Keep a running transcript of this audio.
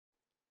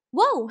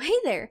Whoa, hey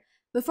there!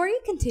 Before you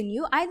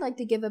continue, I'd like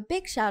to give a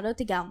big shout out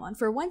to Gaomon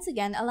for once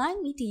again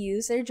allowing me to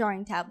use their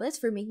drawing tablets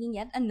for making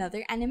yet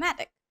another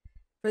animatic.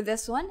 For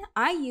this one,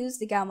 I used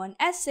the Gaomon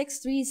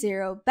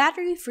S630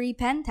 battery-free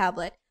pen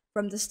tablet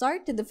from the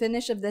start to the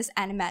finish of this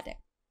animatic.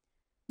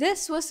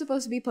 This was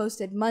supposed to be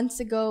posted months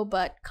ago,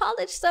 but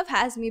college stuff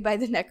has me by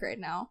the neck right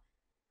now.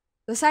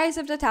 The size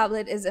of the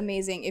tablet is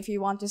amazing if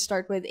you want to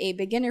start with a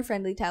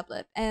beginner-friendly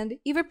tablet, and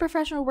even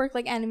professional work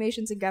like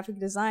animations and graphic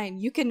design,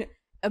 you can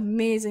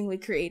amazingly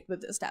create with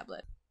this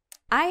tablet.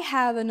 I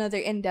have another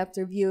in-depth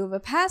review of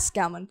a past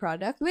Gaomon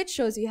product which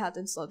shows you how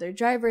to install their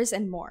drivers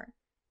and more.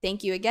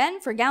 Thank you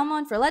again for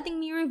Gaomon for letting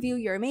me review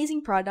your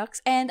amazing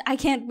products, and I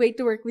can't wait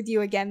to work with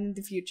you again in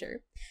the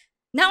future.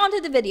 Now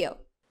onto the video.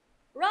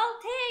 Roll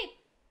tape!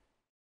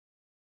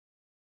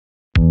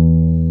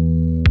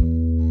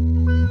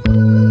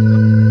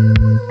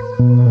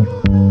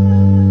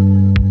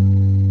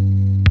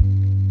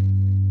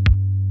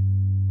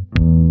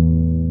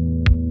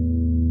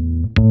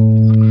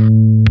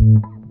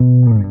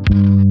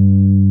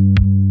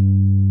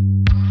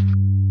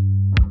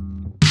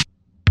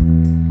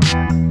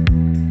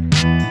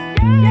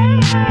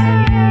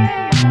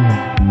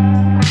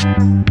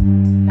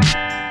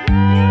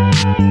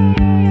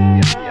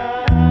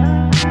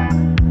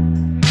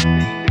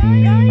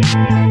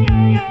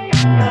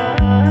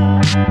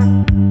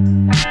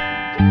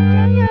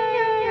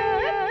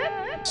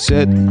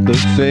 Set the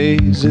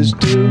phases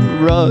to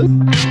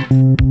run.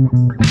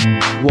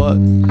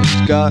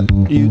 What's got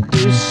you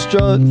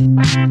distraught?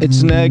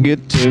 It's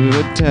negative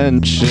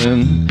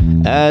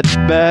attention at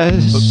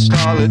best. But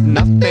call it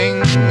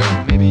nothing.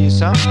 Maybe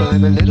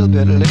something, a little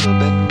bit,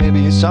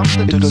 maybe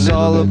something to do. It's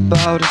all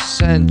about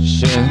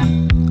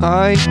ascension,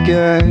 I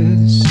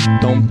guess.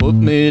 Don't put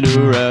me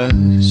to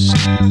rest.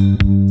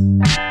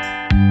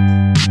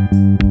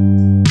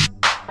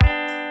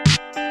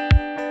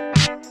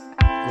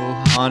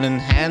 On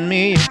and hand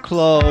me your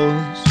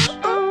clothes.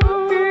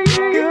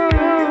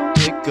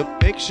 Take a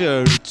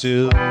picture or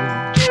two.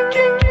 I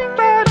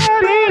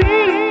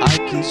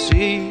can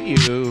see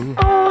you.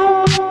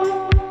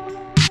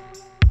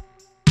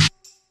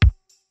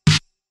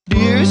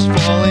 Tears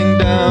falling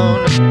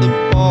down at the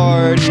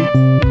party.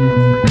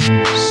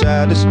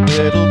 Saddest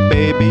little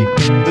baby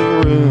in the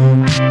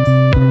room.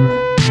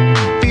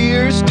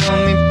 Fears, tell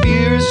me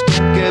fears,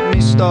 don't get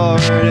me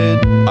started.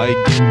 I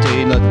get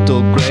a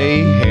little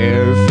gray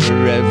hair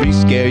for every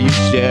scare you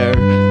share.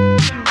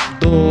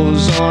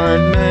 Those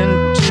aren't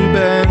meant to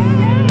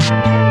bend.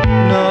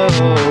 No,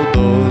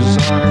 those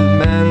aren't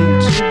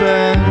meant to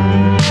bend.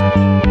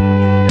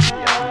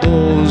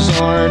 Those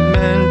aren't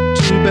meant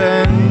to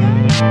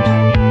bend.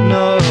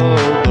 No,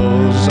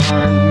 those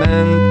aren't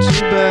meant to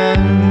bend.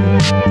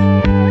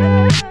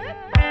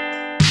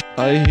 I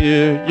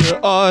hear your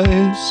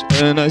eyes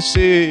and I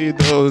see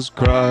those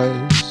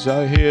cries.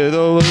 I hear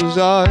those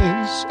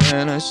eyes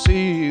and I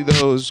see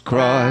those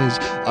cries.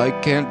 I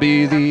can't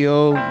be the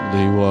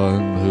only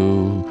one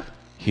who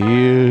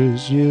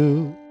hears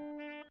you.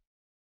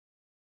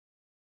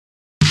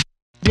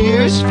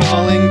 Tears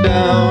falling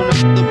down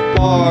at the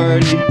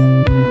party.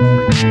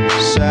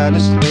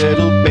 Saddest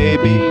little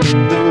baby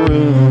in the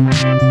room.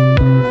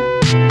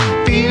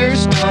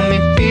 Fears, tell me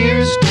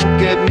fears, don't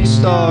get me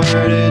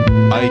started.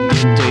 I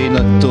get a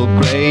little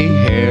gray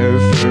hair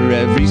for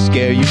every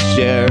scare you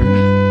share.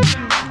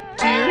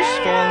 Tears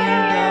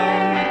falling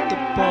down at the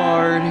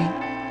party.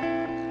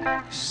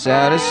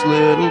 Saddest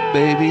little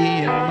baby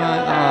in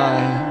my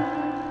eye.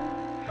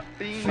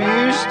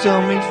 Fears,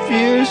 tell me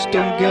fears,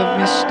 don't get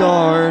me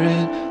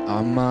started.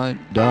 I might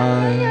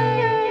die.